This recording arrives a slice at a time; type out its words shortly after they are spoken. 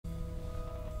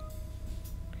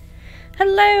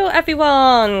Hello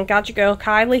everyone,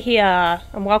 GadgetGirlKylie here,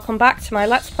 and welcome back to my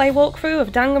Let's Play walkthrough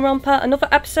of Danganronpa Another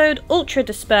episode, Ultra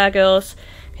Despair Girls.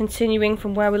 Continuing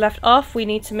from where we left off, we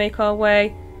need to make our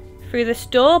way through this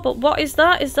door, but what is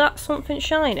that? Is that something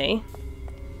shiny?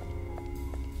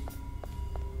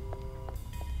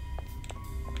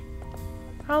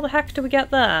 How the heck do we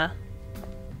get there?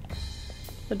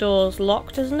 The door's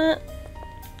locked, isn't it?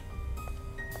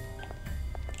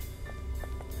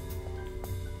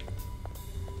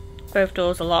 Both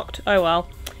doors are locked. Oh well.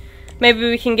 Maybe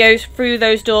we can go through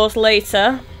those doors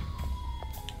later.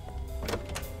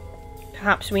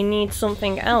 Perhaps we need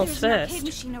something else first. There's an arcade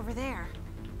machine over there.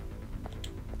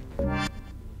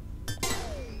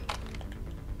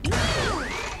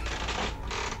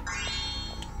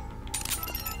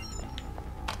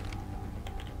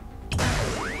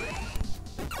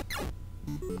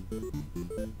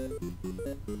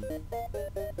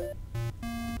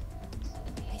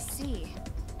 I see.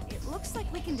 It looks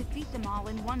like we can defeat them all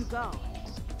in one go.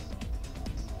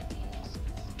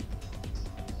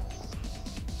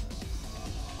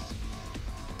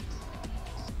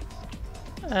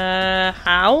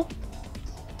 How?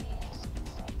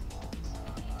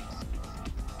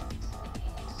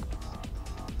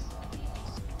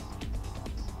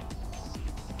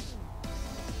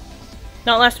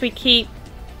 Not unless we keep...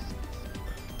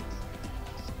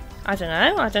 I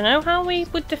don't know how we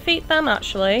would defeat them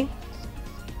actually.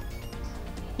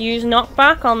 Use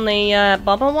knockback on the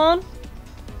bomber one?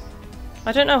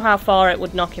 I don't know how far it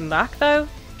would knock him back though.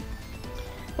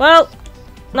 Well,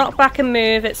 knockback and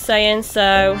move, it's saying,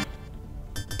 so...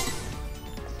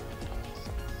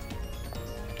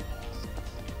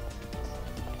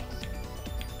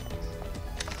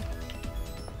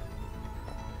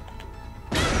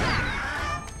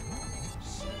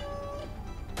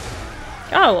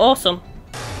 Oh, awesome.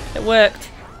 It worked.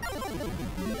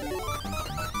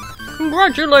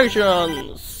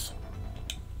 Congratulations!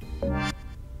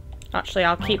 Actually,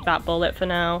 I'll keep that bullet for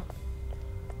now.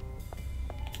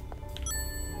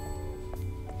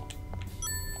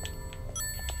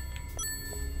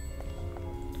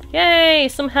 Yay!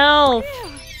 Some health!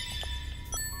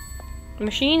 The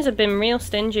machines have been real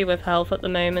stingy with health at the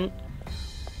moment.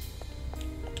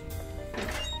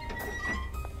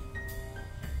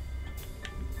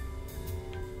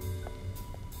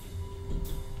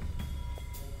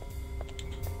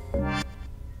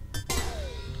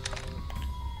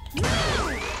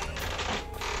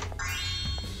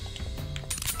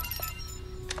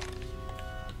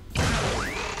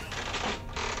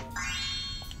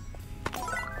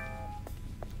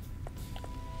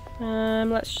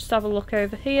 Let's just have a look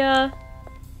over here.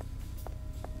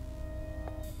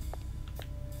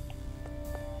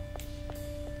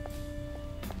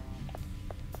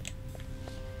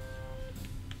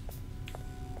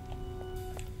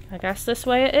 I guess this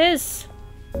way it is.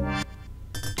 Please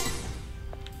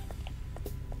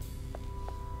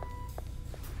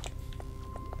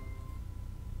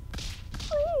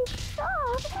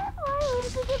stop! Violence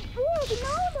is a big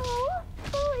no-no!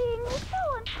 Bullying is so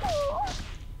uncool!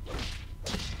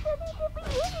 Shouldn't you be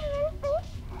using your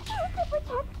fists to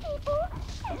protect people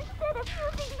instead of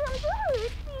using them to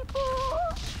hurt people?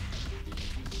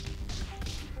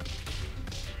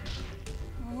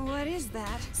 What is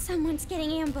that? Someone's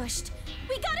getting ambushed.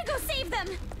 We gotta go save them!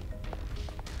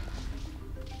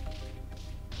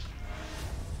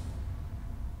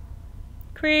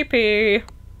 Creepy.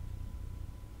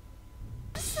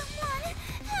 Someone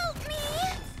help me!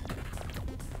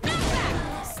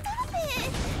 Stop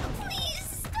it! Please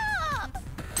stop!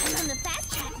 I'm on the fast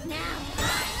track now.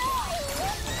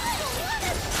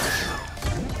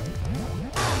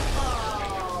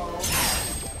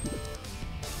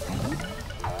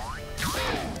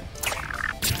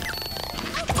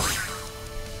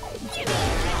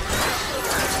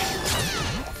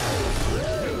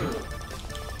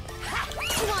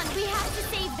 Come on, we have to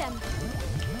save them.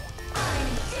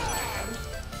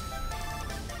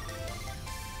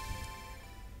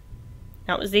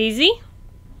 That was easy.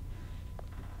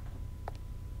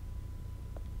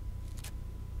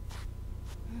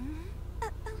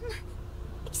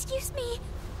 Excuse me.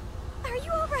 Are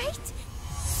you all right?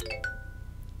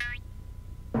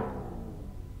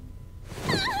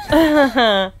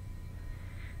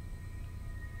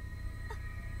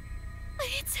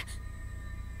 It's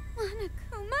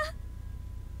Monokuma.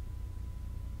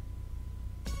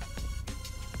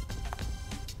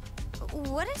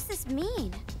 What does this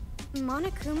mean?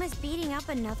 Monokuma's beating up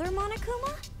another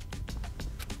Monokuma?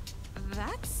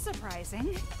 That's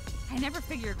surprising. I never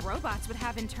figured robots would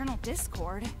have internal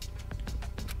discord.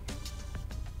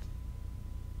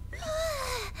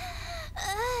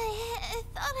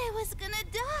 was gonna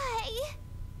die.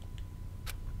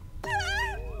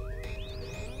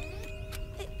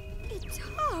 It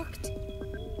talked.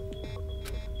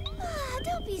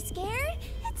 Don't be scared.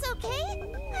 It's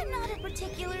okay. I'm not a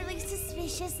particularly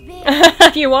suspicious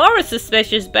bear. You are a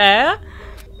suspicious bear.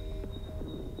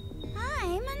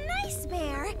 I'm a nice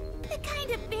bear. The kind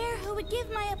of bear who would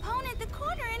give my opponent the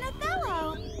corner in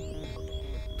Othello.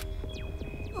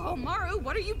 Oh, Maru,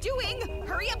 what are you doing?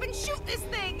 Hurry up and shoot this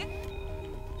thing!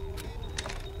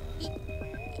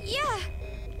 Yeah.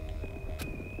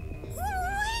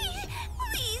 Wait!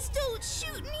 Please don't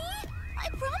shoot me! I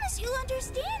promise you'll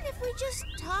understand if we just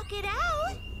talk it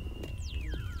out.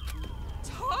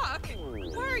 Talk?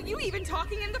 Why are you even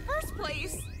talking in the first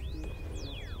place?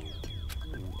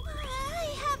 I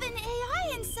have an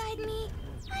AI inside me.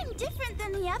 I'm different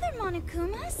than the other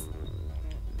Monokumas.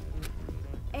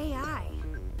 AI.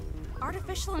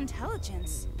 Artificial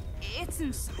intelligence. It's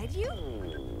inside you?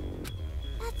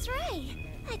 That's right.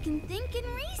 I can think and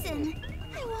reason.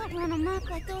 I won't run amok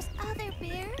like those other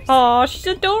bears. Aw, she's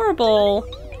adorable.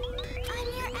 I'm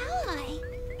your ally.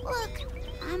 Look,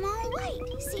 I'm all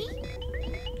white, see?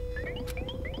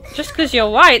 Just because you're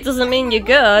white doesn't mean you're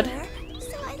good.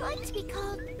 So I'd like to be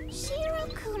called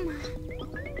Shirokuma.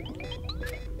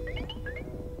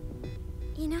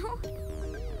 You know,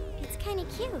 it's kind of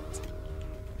cute.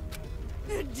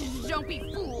 Don't be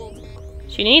fooled.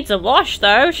 She needs a wash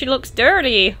though, she looks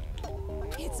dirty.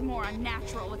 It's more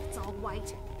unnatural if it's all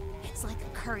white. It's like a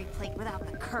curry plate without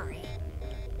the curry.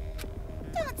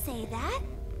 Don't say that.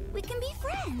 We can be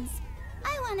friends.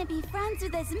 I want to be friends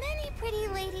with as many pretty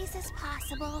ladies as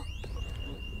possible.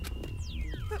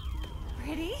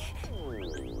 Pretty?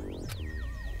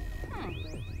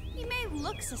 He may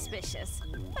look suspicious,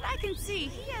 but I can see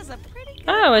he has a pretty good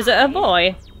Oh, is it a eye.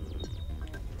 boy?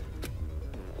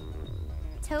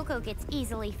 Toko gets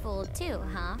easily fooled too,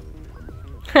 huh?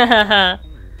 Hahaha.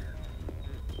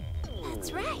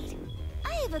 That's right.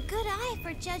 I have a good eye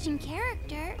for judging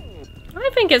character. I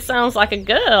think it sounds like a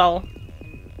girl.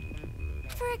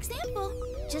 For example,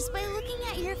 just by looking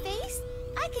at your face,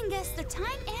 I can guess the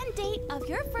time and date of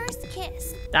your first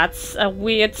kiss. That's a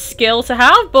weird skill to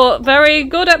have, but very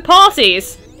good at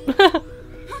parties.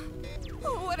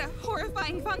 Oh, what a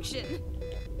horrifying function.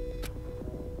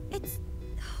 It's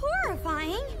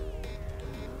horrifying.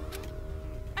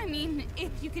 I mean,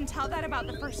 if you can tell that about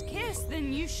the first kiss,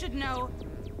 then you should know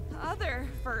other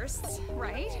firsts,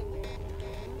 right?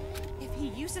 If he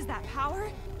uses that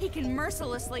power, he can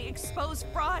mercilessly expose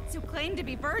frauds who claim to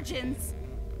be virgins.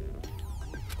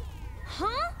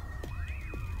 Huh?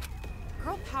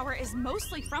 Girl power is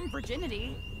mostly from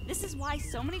virginity. This is why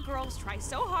so many girls try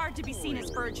so hard to be seen as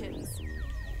virgins.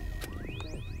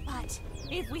 But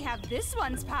if we have this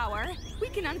one's power, we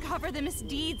can uncover the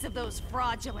misdeeds of those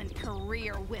fraudulent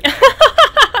career women.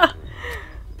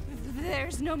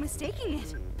 There's no mistaking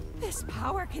it. This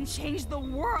power can change the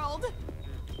world.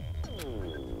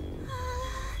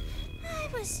 I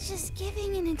was just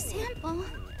giving an example.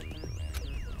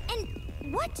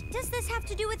 And what does this have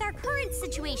to do with our current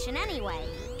situation anyway?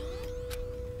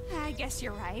 I guess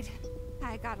you're right.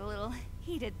 I got a little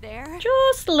heated there.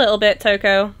 Just a little bit,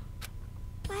 Toko.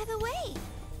 By the way,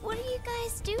 what are you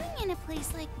guys doing in a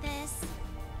place like this?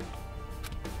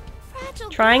 Fragile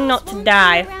Trying girls not to won't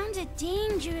die. be around a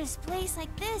dangerous place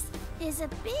like this is a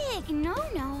big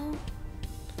no-no.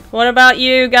 What about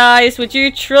you guys? Would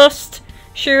you trust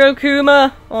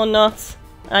Shirokuma or not?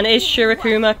 And is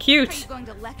Shirokuma Are cute? you going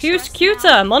to lecture Who's us cuter,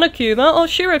 now? Monokuma or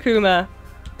Shirokuma?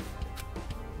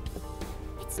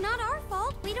 It's not our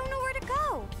fault. We don't know where to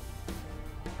go.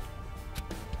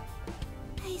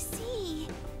 I see.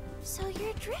 So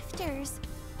you're drifters.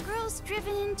 Girls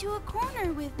driven into a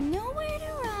corner with nowhere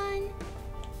to run.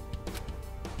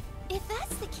 If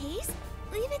that's the case,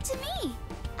 leave it to me.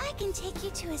 I can take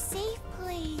you to a safe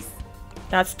place.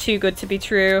 That's too good to be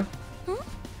true. Huh?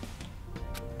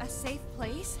 A safe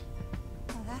place?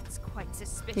 Oh, that's quite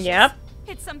suspicious. Yep.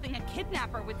 It's something a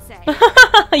kidnapper would say.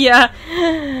 Yeah.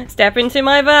 Step into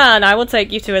my van. I will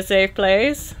take you to a safe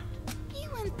place. You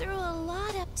went through a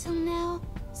lot up till now,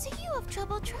 so you have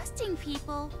trouble trusting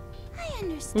people. I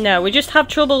understand. No, we just have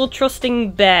trouble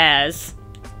trusting bears.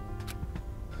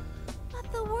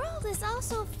 But the world is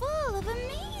also full of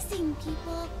amazing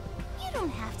people. You don't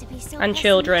have to be so And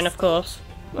children, of pessimistic.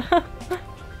 course.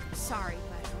 Sorry,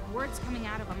 but words coming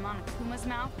out of a Monokuma's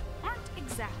mouth aren't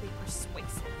exactly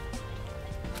persuasive.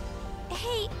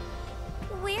 Hey,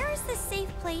 where is the safe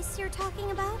place you're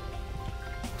talking about?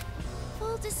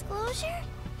 Full disclosure,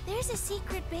 there's a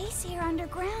secret base here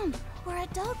underground where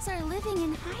adults are living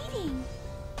and hiding.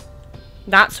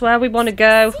 That's where we want to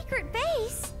go. Secret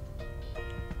base?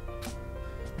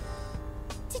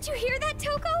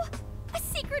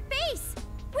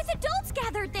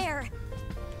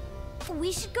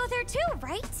 We should go there too,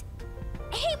 right?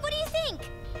 Hey, what do you think?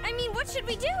 I mean, what should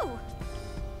we do?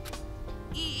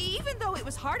 Even though it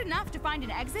was hard enough to find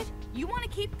an exit, you want to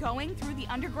keep going through the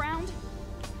underground?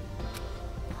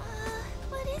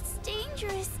 But it's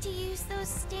dangerous to use those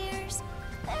stairs.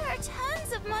 There are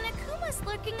tons of Monokumas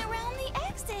lurking around the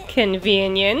exit.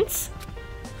 Convenient.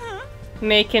 Huh?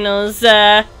 Making us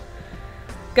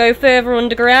go further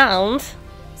underground.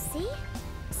 See?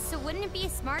 So wouldn't it be a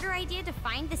smarter idea to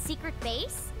find the secret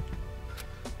base?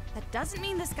 That doesn't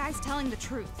mean this guy's telling the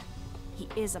truth. He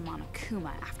is a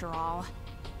Monokuma, after all.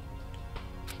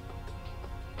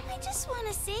 I just want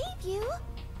to save you.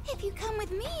 If you come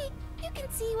with me, you can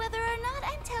see whether or not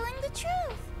I'm telling the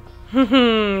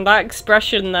truth. That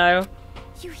expression though.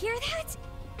 You hear that?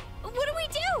 What do we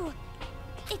do?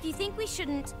 If you think we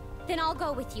shouldn't, then I'll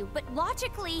go with you. But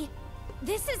logically,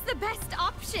 this is the best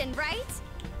option, right?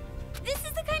 This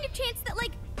is the kind of chance that,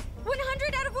 like,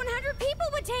 100 out of 100 people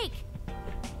would take.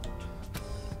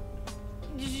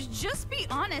 Just be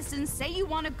honest and say you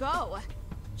want to go.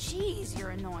 Jeez,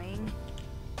 you're annoying.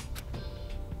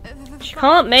 She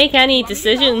can't make any Want me to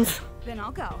decisions. go? Then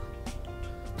I'll go.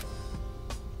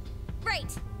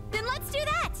 Right, then let's do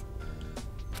that.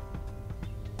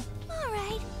 All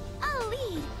right, I'll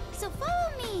lead, so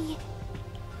follow me.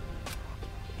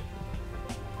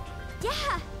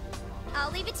 Yeah,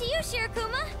 I'll leave it to you,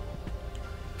 Shirokuma.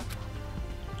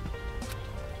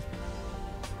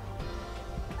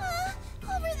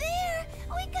 Over there.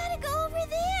 We gotta go over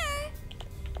there.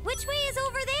 Which way is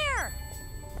over there?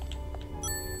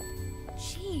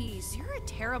 Jeez, you're a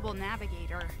terrible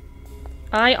navigator.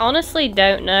 I honestly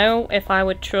don't know if I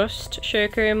would trust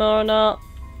Shirokuma or not.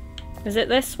 Is it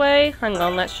this way? Hang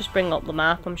on, let's just bring up the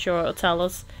map. I'm sure it'll tell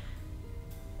us.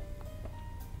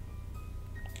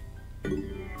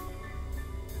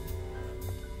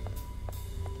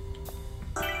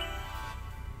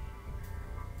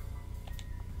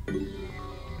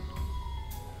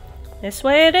 This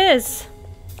way it is.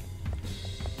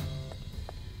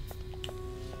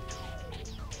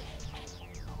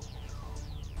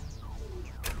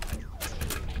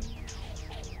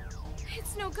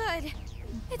 It's no good.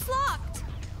 It's locked.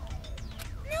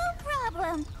 No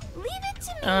problem. Leave it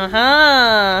to me.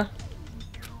 Uh-huh.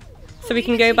 So we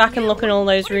can go back and look in all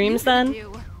those rooms then?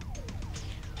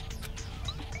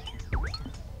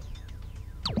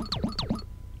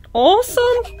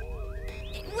 Awesome!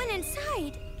 It went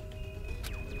inside.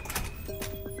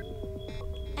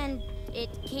 And it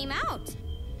came out.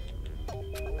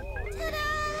 Ta-da!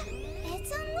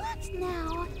 It's unlocked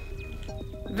now.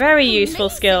 Very useful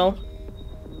Amazing. skill.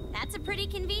 That's a pretty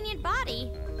convenient body.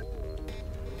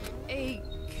 A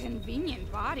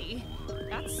convenient body?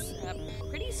 That's a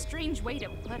pretty strange way to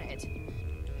put it.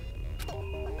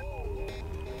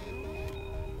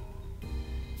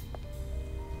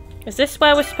 Is this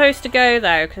where we're supposed to go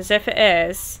though? Because if it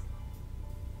is...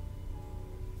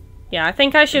 Yeah, I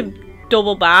think I should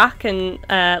double back and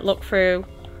look through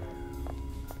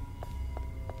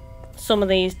some of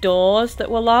these doors that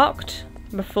were locked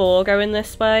before going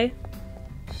this way.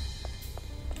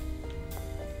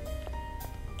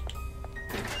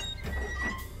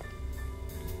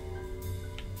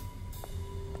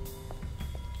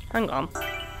 Hang on.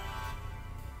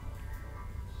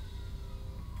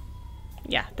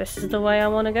 Yeah, this is the way I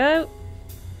want to go.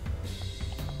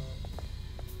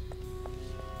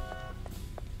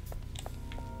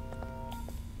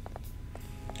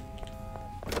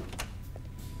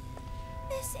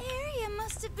 This area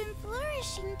must have been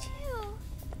flourishing too.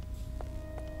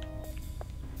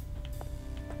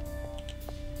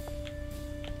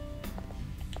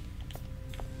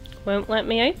 Won't let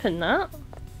me open that.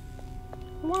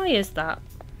 Why is that?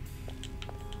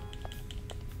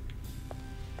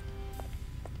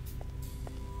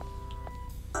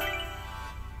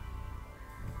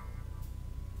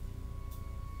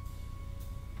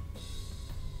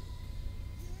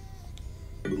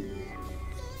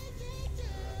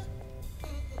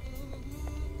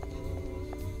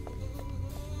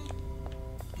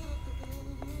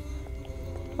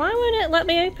 Why won't it let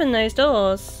me open those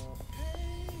doors?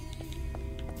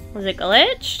 Was it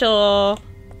glitched or...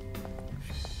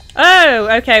 Oh,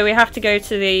 okay, we have to go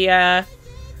to the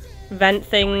vent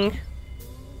thing.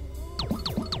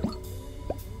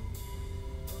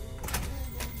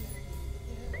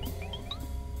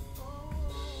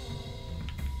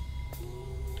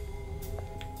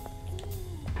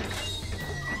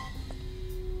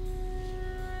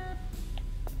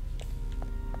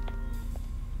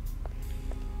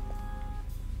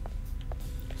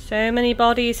 So many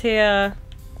bodies here.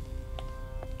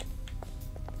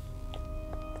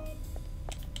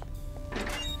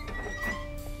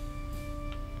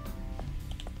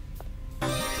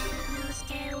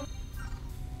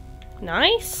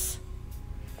 Nice.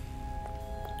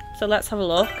 So let's have a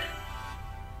look.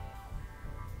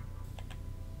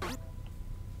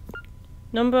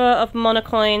 Number of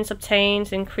monocoins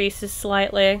obtained increases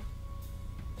slightly.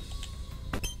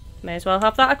 May as well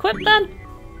have that equipped then.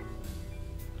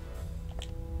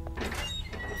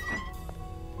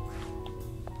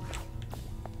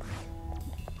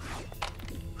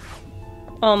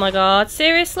 Oh my god,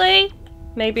 seriously?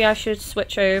 Maybe I should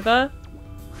switch over.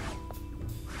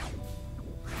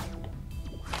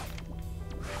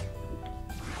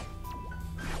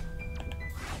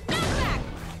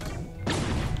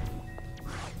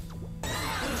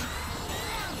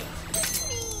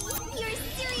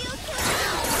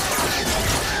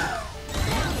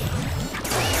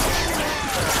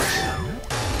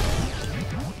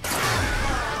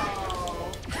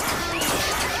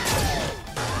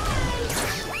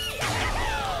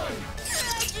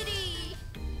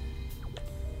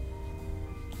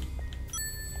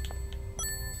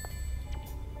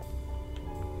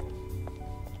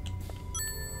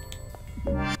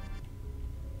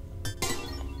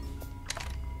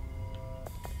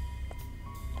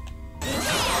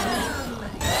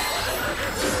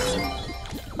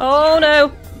 Oh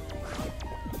no!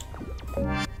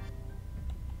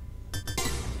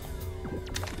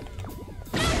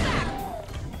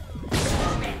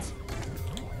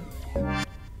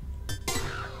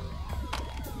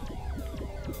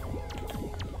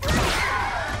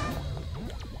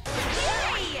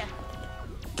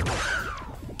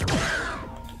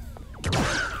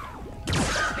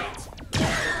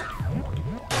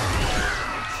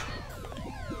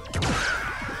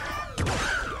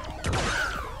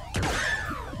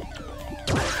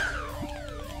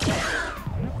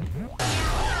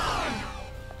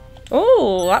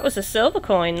 Oh, that was a silver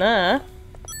coin there.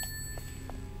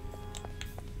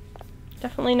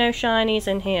 Definitely no shinies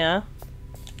in here.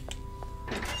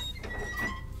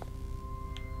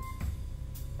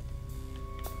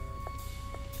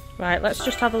 Right, let's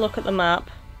just have a look at the map.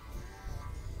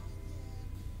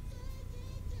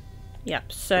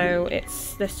 Yep, so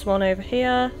it's this one over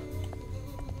here.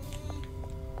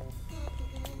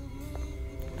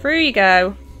 Through you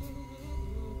go.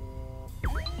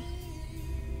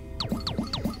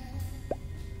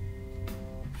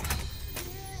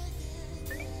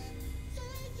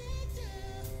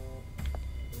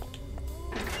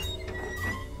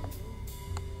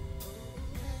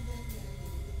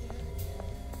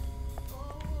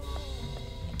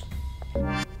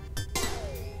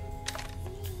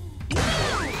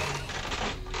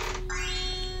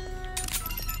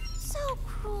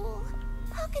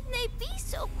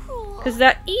 Because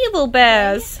they're evil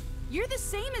bears. You're the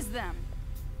same as them.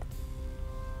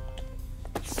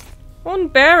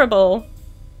 Unbearable.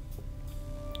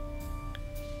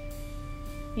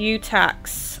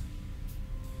 U-Tax.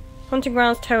 Hunting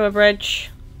Grounds Towa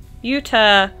Bridge.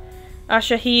 Yuta.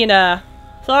 Ashahina.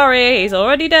 Sorry, he's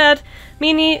already dead.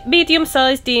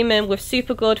 Medium-sized demon with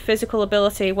super good physical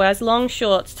ability. Wears long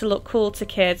shorts to look cool to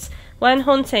kids. When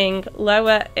hunting,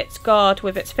 lower its guard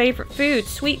with its favourite food,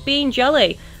 sweet bean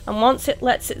jelly. And once it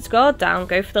lets its guard down,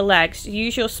 go for the legs.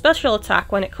 Use your special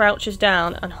attack when it crouches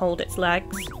down and hold its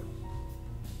legs.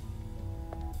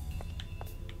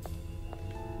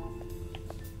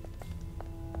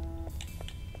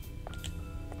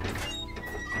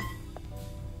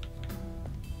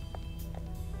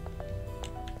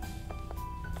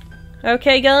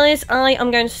 Okay guys, I am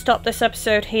going to stop this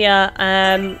episode here.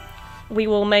 We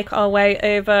will make our way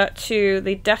over to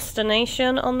the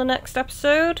destination on the next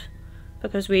episode,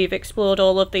 because we've explored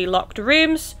all of the locked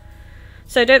rooms.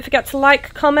 So don't forget to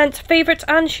like, comment, favourite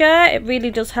and share. It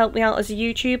really does help me out as a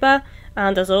YouTuber.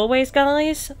 And as always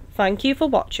guys, thank you for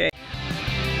watching.